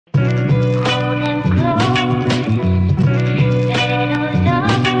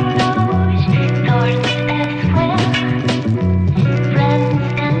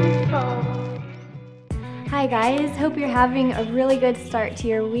Hope you're having a really good start to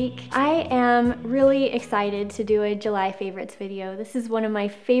your week. I am really excited to do a July favorites video. This is one of my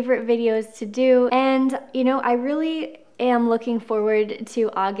favorite videos to do, and you know, I really am looking forward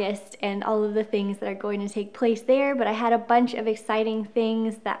to August and all of the things that are going to take place there, but I had a bunch of exciting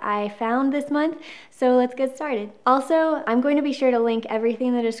things that I found this month, so let's get started. Also, I'm going to be sure to link everything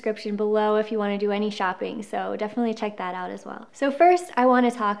in the description below if you want to do any shopping, so definitely check that out as well. So first, I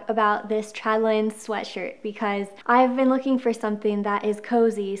want to talk about this Tradland sweatshirt because I've been looking for something that is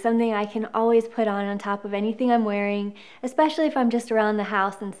cozy, something I can always put on top of anything I'm wearing, especially if I'm just around the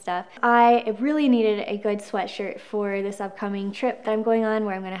house and stuff. I really needed a good sweatshirt for this upcoming trip that I'm going on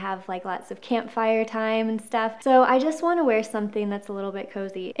where I'm going to have like lots of campfire time and stuff. So I just want to wear something that's a little bit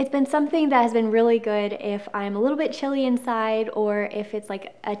cozy. It's been something that has been really good if I'm a little bit chilly inside or if it's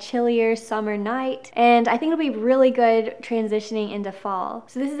like a chillier summer night, and I think it'll be really good transitioning into fall.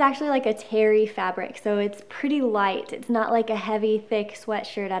 So this is actually like a terry fabric, so it's pretty light. It's not like a heavy thick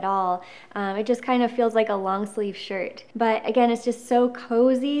sweatshirt at all. It just kind of feels like a long sleeve shirt, but again, it's just so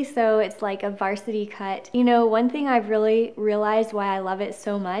cozy, so it's like a varsity cut. You know, one thing I've really realized why I love it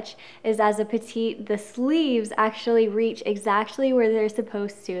so much is as a petite, the sleeves actually reach exactly where they're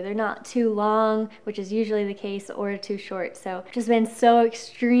supposed to. They're not too long, which is usually the case, or too short. So just been so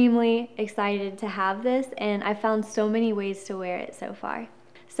extremely excited to have this, and I found so many ways to wear it so far.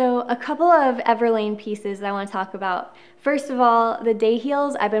 So a couple of Everlane pieces that I want to talk about. First of all, the day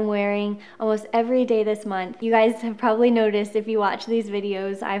heels I've been wearing almost every day this month. You guys have probably noticed if you watch these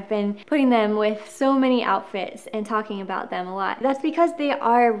videos, I've been putting them with so many outfits and talking about them a lot. That's because they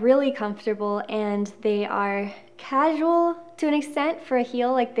are really comfortable and they are casual to an extent for a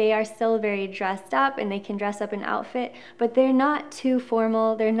heel. Like, they are still very dressed up and they can dress up an outfit, but they're not too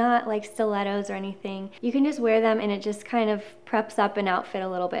formal. They're not like stilettos or anything. You can just wear them and it just kind of preps up an outfit a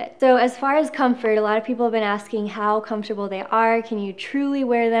little bit. So as far as comfort, a lot of people have been asking how comfortable they are. Can you truly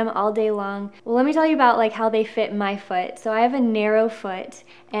wear them all day long? Well, let me tell you about like how they fit my foot. So I have a narrow foot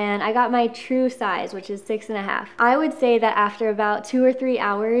and I got my true size, which is 6.5. I would say that after about 2 or 3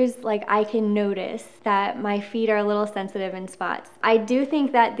 hours, like, I can notice that my feet are a little sensitive in spots. I do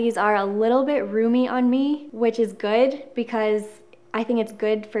think that these are a little bit roomy on me, which is good because I think it's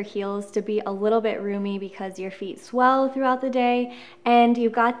good for heels to be a little bit roomy because your feet swell throughout the day, and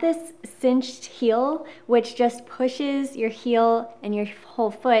you've got this cinched heel which just pushes your heel and your whole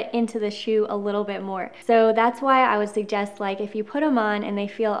foot into the shoe a little bit more. So that's why I would suggest, like, if you put them on and they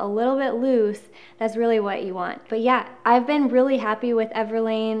feel a little bit loose, that's really what you want. But yeah, I've been really happy with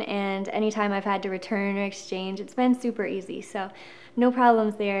Everlane, and anytime I've had to return or exchange, it's been super easy. So no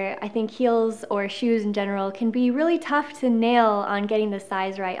problems there. I think heels or shoes in general can be really tough to nail on getting the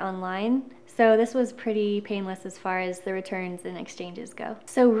size right online. So this was pretty painless as far as the returns and exchanges go.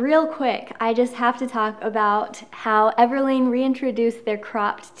 So real quick, I just have to talk about how Everlane reintroduced their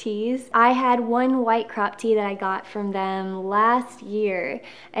cropped tees. I had one white crop tee that I got from them last year,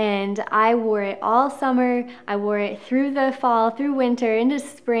 and I wore it all summer. I wore it through the fall, through winter, into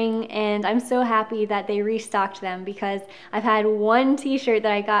spring, and I'm so happy that they restocked them because I've had one t-shirt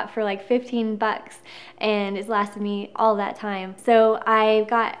that I got for like 15 bucks and it's lasted me all that time. So I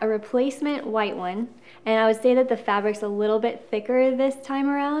got a replacement white one, and I would say that the fabric's a little bit thicker this time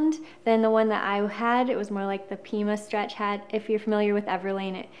around than the one that I had. It was more like the Pima stretch had. If you're familiar with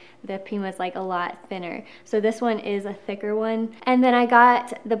Everlane, the Pima's like a lot thinner. So this one is a thicker one. And then I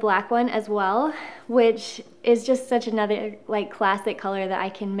got the black one as well, which is just such another like classic color that I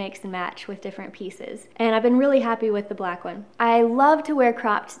can mix and match with different pieces. And I've been really happy with the black one. I love to wear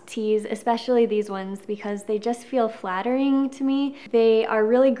cropped tees, especially these ones, because they just feel flattering to me. They are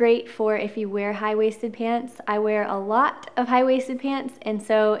really great for if you wear high-waisted pants. I wear a lot of high-waisted pants, and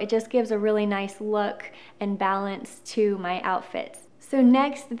so it just gives a really nice look and balance to my outfits. So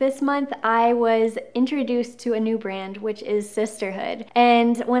next, this month, I was introduced to a new brand, which is Sisterhood.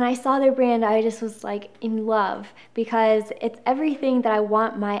 And when I saw their brand, I just was like in love because it's everything that I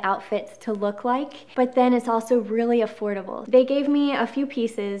want my outfits to look like, but then it's also really affordable. They gave me a few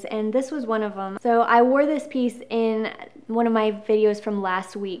pieces, and this was one of them. So I wore this piece in one of my videos from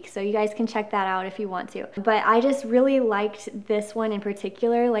last week, so you guys can check that out if you want to. But I just really liked this one in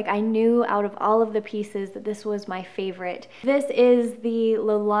particular. Like, I knew out of all of the pieces that this was my favorite. This is the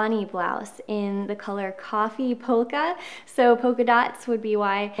Lolani blouse in the color Coffee Polka, so polka dots would be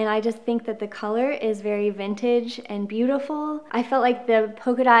why. And I just think that the color is very vintage and beautiful. I felt like the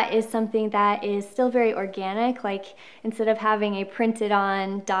polka dot is something that is still very organic. Like, instead of having a printed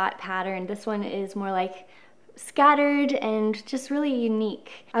on dot pattern, this one is more like scattered and just really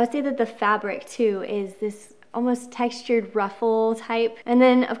unique. I would say that the fabric too is this almost textured ruffle type. And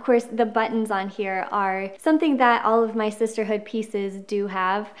then of course the buttons on here are something that all of my sisterhood pieces do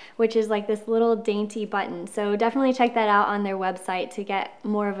have, which is like this little dainty button. So definitely check that out on their website to get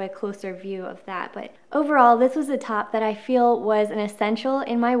more of a closer view of that. But overall, this was a top that I feel was an essential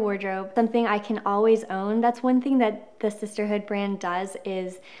in my wardrobe, something I can always own. That's one thing that the Sisterhood brand does,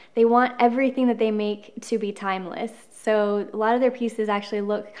 is they want everything that they make to be timeless. So a lot of their pieces actually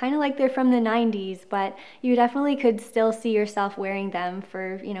look kind of like they're from the 90s, but you definitely could still see yourself wearing them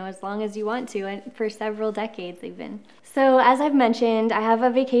for, you know, as long as you want to, and for several decades even. So as I've mentioned, I have a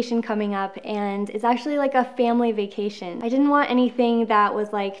vacation coming up, and it's actually like a family vacation. I didn't want anything that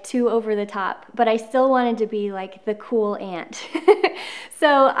was like too over the top, but I still wanted to be like the cool aunt.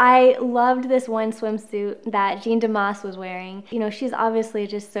 So I loved this one swimsuit that Jean DeMoss was wearing. You know, she's obviously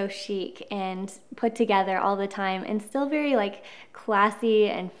just so chic and put together all the time, and still very like classy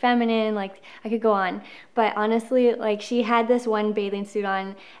and feminine. Like, I could go on, but honestly, like, she had this one bathing suit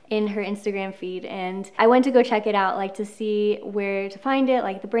on in her Instagram feed, and I went to go check it out, like to see where to find it,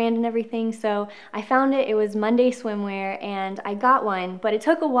 like the brand and everything. So I found it. It was Monday Swimwear, and I got one, but it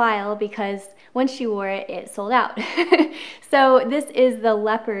took a while because once she wore it, it sold out. So this is the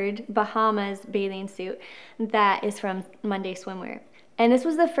leopard Bahamas bathing suit that is from Monday Swimwear. And this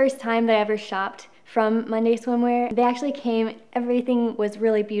was the first time that I ever shopped from Monday Swimwear. They actually came, everything was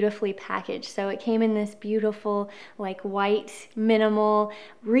really beautifully packaged. So it came in this beautiful, like white, minimal,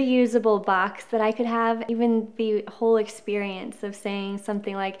 reusable box that I could have. Even the whole experience of saying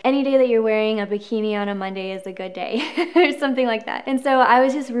something like, any day that you're wearing a bikini on a Monday is a good day, or something like that. And so I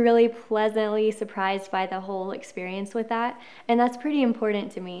was just really pleasantly surprised by the whole experience with that. And that's pretty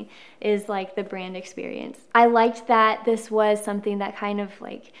important to me, is like the brand experience. I liked that this was something that kind of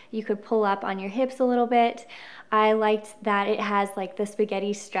like you could pull up on your hips a little bit. I liked that it has like the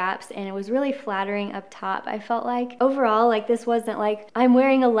spaghetti straps, and it was really flattering up top. I felt like overall, like, this wasn't like I'm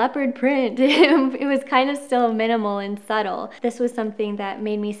wearing a leopard print. It was kind of still minimal and subtle. This was something that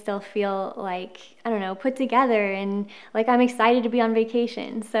made me still feel like, I don't know, put together, and like I'm excited to be on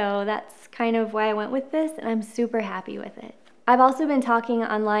vacation. So that's kind of why I went with this, and I'm super happy with it. I've also been talking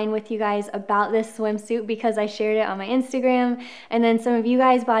online with you guys about this swimsuit because I shared it on my Instagram, and then some of you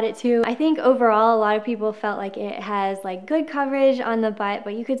guys bought it too. I think overall a lot of people felt like it has like good coverage on the butt,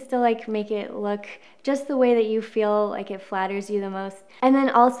 but you could still like make it look just the way that you feel like it flatters you the most. And then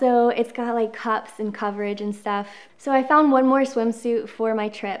also it's got like cups and coverage and stuff. So I found one more swimsuit for my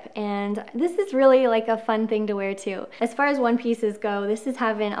trip, and this is really like a fun thing to wear too. As far as one pieces go, this is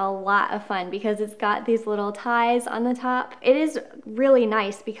having a lot of fun because it's got these little ties on the top. It is really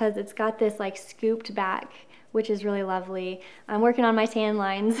nice because it's got this like scooped back, which is really lovely. I'm working on my tan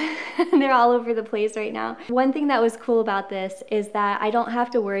lines. They're all over the place right now. One thing that was cool about this is that I don't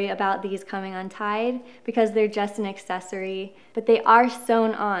have to worry about these coming untied because they're just an accessory, but they are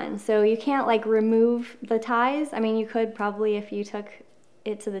sewn on. So you can't like remove the ties. I mean, you could probably if you took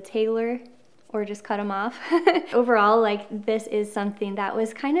it to the tailor or just cut them off. Overall, like, this is something that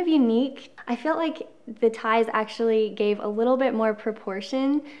was kind of unique. I felt like the ties actually gave a little bit more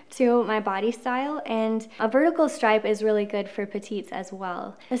proportion to my body style, and a vertical stripe is really good for petites as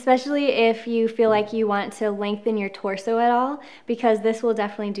well, especially if you feel like you want to lengthen your torso at all, because this will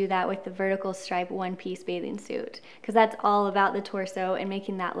definitely do that with the vertical stripe one-piece bathing suit, because that's all about the torso and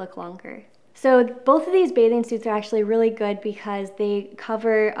making that look longer. So both of these bathing suits are actually really good because they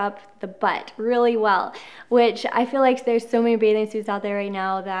cover up the butt really well, which I feel like there's so many bathing suits out there right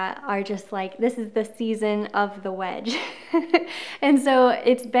now that are just like, this is the season of the wedge. And so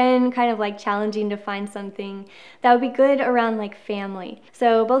it's been kind of like challenging to find something that would be good around like family.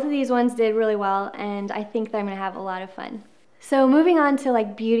 So both of these ones did really well, and I think that I'm gonna have a lot of fun. So moving on to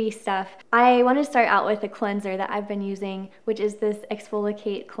like beauty stuff, I want to start out with a cleanser that I've been using, which is this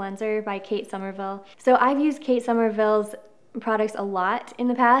Exfoliate cleanser by Kate Somerville. So I've used Kate Somerville's products a lot in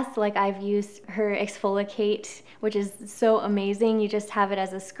the past. Like, I've used her Exfoliate, which is so amazing. You just have it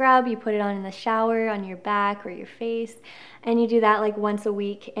as a scrub, you put it on in the shower, on your back or your face, and you do that like once a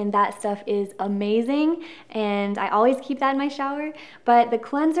week, and that stuff is amazing, and I always keep that in my shower. But the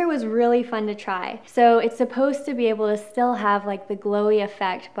cleanser was really fun to try. So it's supposed to be able to still have like the glowy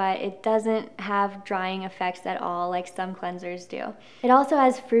effect, but it doesn't have drying effects at all like some cleansers do. It also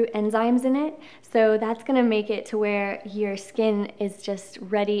has fruit enzymes in it, So that's gonna make it to where your skin is just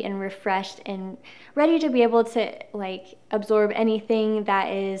ready and refreshed and ready to be able to like absorb anything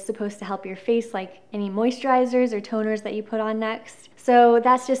that is supposed to help your face, like any moisturizers or toners that you put on next. So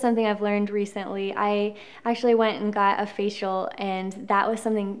that's just something I've learned recently. I actually went and got a facial, and that was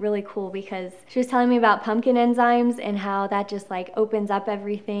something really cool because she was telling me about pumpkin enzymes and how that just like opens up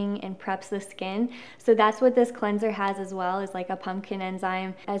everything and preps the skin. So that's what this cleanser has as well, is like a pumpkin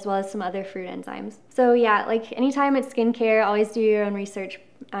enzyme as well as some other fruit enzymes. So yeah, like anytime it's skincare, always do your own research.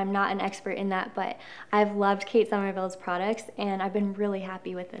 I'm not an expert in that, but I've loved Kate Somerville's products and I've been really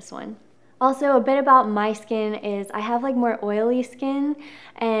happy with this one. Also, a bit about my skin is I have like more oily skin,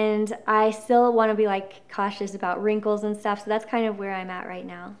 and I still want to be like cautious about wrinkles and stuff, so that's kind of where I'm at right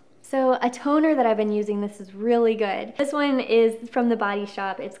now. So a toner that I've been using, this is really good. This one is from the Body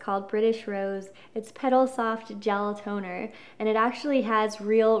Shop. It's called British Rose. It's Petal Soft Gel Toner, and it actually has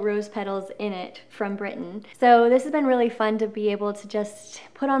real rose petals in it from Britain. So this has been really fun to be able to just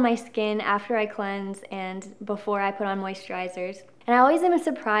put on my skin after I cleanse and before I put on moisturizers. And I always am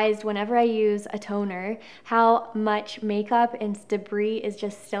surprised whenever I use a toner how much makeup and debris is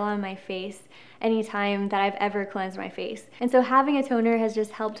just still on my face anytime that I've ever cleansed my face. And so having a toner has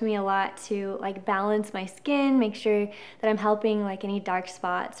just helped me a lot to like balance my skin, make sure that I'm helping like any dark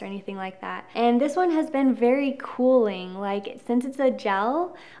spots or anything like that. And this one has been very cooling. Like since it's a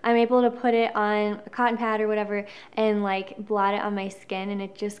gel, I'm able to put it on a cotton pad or whatever and like blot it on my skin, and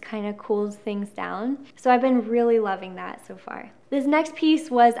it just kind of cools things down. So I've been really loving that so far. This next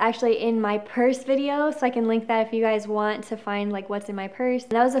piece was actually in my purse video, so I can link that if you guys want to find like what's in my purse.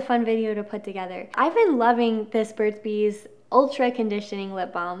 That was a fun video to put together. I've been loving this Burt's Bees Ultra Conditioning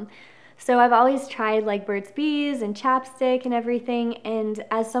Lip Balm. So I've always tried like Burt's Bees and chapstick and everything, and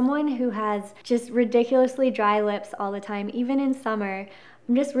as someone who has just ridiculously dry lips all the time, even in summer,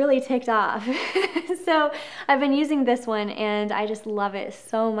 I'm just really ticked off. So I've been using this one and I just love it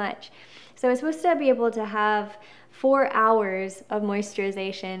so much. So it's supposed to be able to have 4 hours of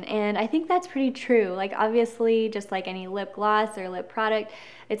moisturization, and I think that's pretty true. Like obviously, just like any lip gloss or lip product,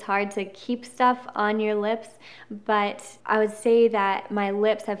 it's hard to keep stuff on your lips, but I would say that my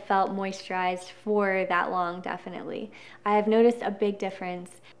lips have felt moisturized for that long, definitely. I have noticed a big difference.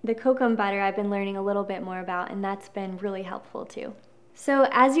 The cocoa butter I've been learning a little bit more about, and that's been really helpful too. So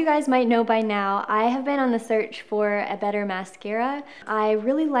as you guys might know by now, I have been on the search for a better mascara. I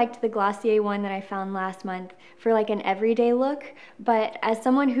really liked the Glossier one that I found last month for like an everyday look, but as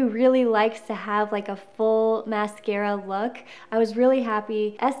someone who really likes to have like a full mascara look, I was really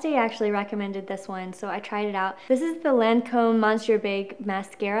happy. Estee actually recommended this one, so I tried it out. This is the Lancome Monster Big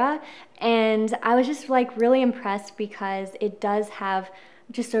Mascara, and I was just like really impressed because it does have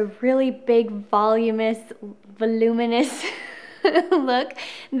just a really big, voluminous look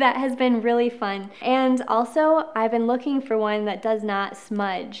that has been really fun. And also I've been looking for one that does not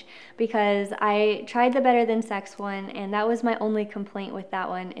smudge, because I tried the Better Than Sex one and that was my only complaint with that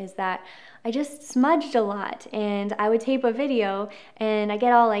one, is that I just smudged a lot, and I would tape a video and I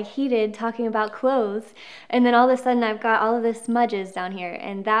get all like heated talking about clothes, and then all of a sudden I've got all of the smudges down here,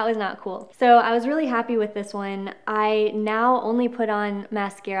 and that was not cool. So I was really happy with this one. I now only put on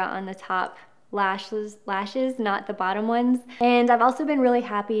mascara on the top lashes, not the bottom ones. And I've also been really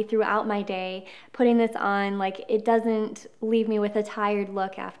happy throughout my day putting this on. Like it doesn't leave me with a tired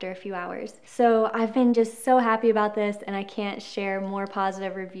look after a few hours. So I've been just so happy about this, and I can't share more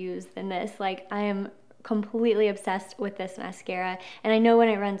positive reviews than this. Like I am completely obsessed with this mascara, and I know when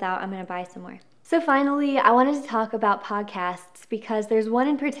it runs out, I'm gonna buy some more. So finally, I wanted to talk about podcasts, because there's one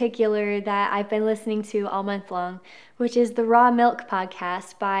in particular that I've been listening to all month long, which is the Raw Milk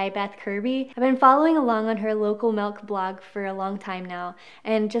podcast by Beth Kirby. I've been following along on her local milk blog for a long time now,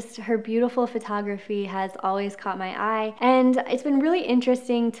 and just her beautiful photography has always caught my eye. And it's been really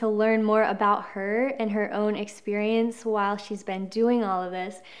interesting to learn more about her and her own experience while she's been doing all of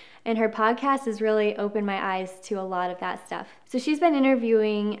this. And her podcast has really opened my eyes to a lot of that stuff. So she's been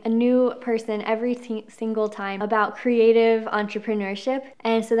interviewing a new person every single time about creative entrepreneurship.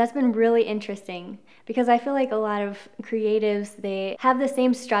 And so that's been really interesting, because I feel like a lot of creatives, they have the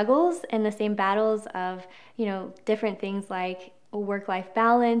same struggles and the same battles of, you know, different things like a work-life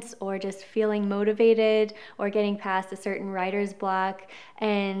balance, or just feeling motivated, or getting past a certain writer's block,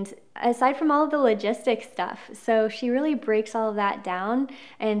 and aside from all of the logistics stuff. So she really breaks all of that down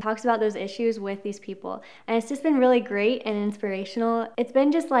and talks about those issues with these people. And it's just been really great and inspirational. It's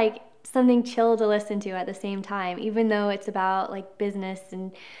been just like something chill to listen to at the same time, even though it's about like business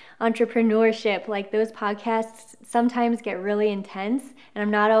and entrepreneurship. Like those podcasts sometimes get really intense, and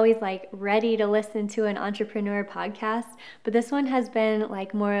I'm not always like ready to listen to an entrepreneur podcast, but this one has been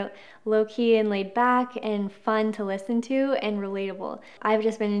like more low-key and laid back and fun to listen to and relatable. I've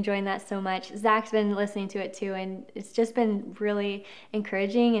just been enjoying that so much. Zach's been listening to it too, and it's just been really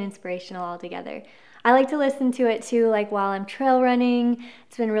encouraging and inspirational altogether. I like to listen to it too, like while I'm trail running.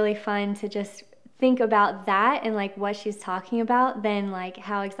 It's been really fun to just think about that and like what she's talking about than like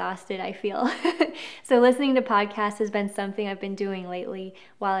how exhausted I feel. So listening to podcasts has been something I've been doing lately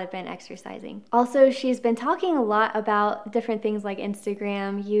while I've been exercising. Also, she's been talking a lot about different things like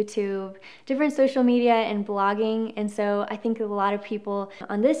Instagram, YouTube, different social media, and blogging. And so I think a lot of people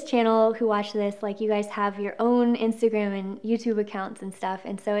on this channel who watch this, like you guys have your own Instagram and YouTube accounts and stuff.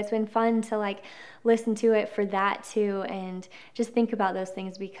 And so it's been fun to like listen to it for that too, and just think about those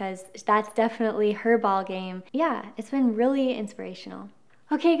things, because that's definitely her ball game. Yeah, it's been really inspirational.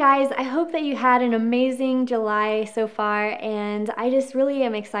 Okay guys, I hope that you had an amazing July so far, and I just really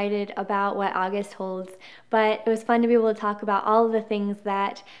am excited about what August holds. But it was fun to be able to talk about all of the things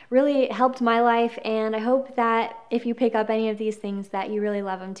that really helped my life, and I hope that if you pick up any of these things that you really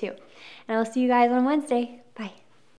love them too. And I'll see you guys on Wednesday. Bye.